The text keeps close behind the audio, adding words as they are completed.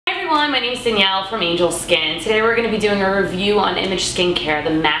everyone, my name is Danielle from Angel Skin. Today we're going to be doing a review on Image Skincare, the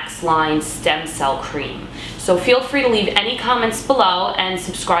Max Line Stem Cell Cream. So feel free to leave any comments below and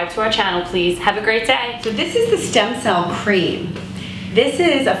subscribe to our channel, please. Have a great day. So this is the Stem Cell Cream. This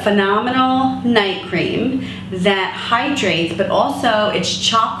is a phenomenal night cream that hydrates, but also it's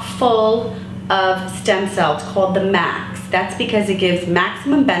chock full of stem cells called the Max. That's because it gives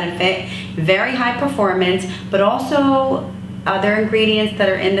maximum benefit, very high performance, but also other ingredients that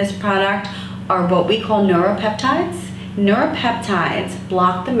are in this product are what we call neuropeptides. Neuropeptides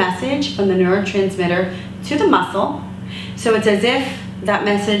block the message from the neurotransmitter to the muscle. So it's as if that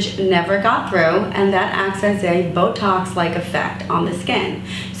message never got through, and that acts as a Botox-like effect on the skin.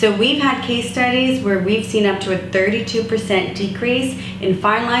 So we've had case studies where we've seen up to a 32% decrease in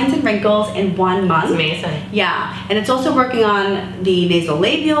fine lines and wrinkles in 1 month. That's amazing. Yeah, and it's also working on the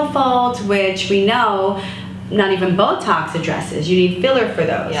nasolabial folds, which we know not even Botox addresses. You need filler for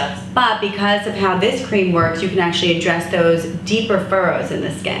those. Yes. But because of how this cream works, you can actually address those deeper furrows in the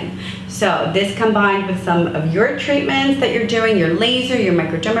skin. So this combined with some of your treatments that you're doing, your laser, your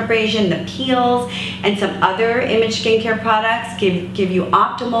microdermabrasion, the peels, and some other image skincare products give you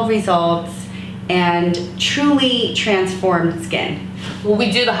optimal results and truly transformed skin. Well,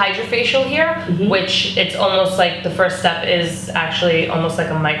 we do the HydraFacial here, which it's almost like the first step is actually almost like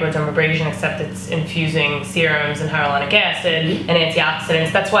a microdermabrasion, except it's infusing serums and hyaluronic acid and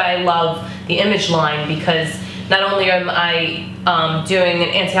antioxidants. That's why I love the Image line, because not only am I doing an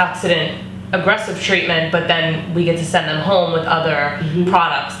antioxidant aggressive treatment, but then we get to send them home with other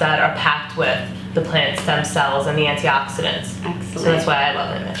products that are packed with the plant stem cells and the antioxidants. Excellent. So that's why I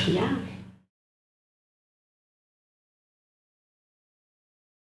love Image. Yeah.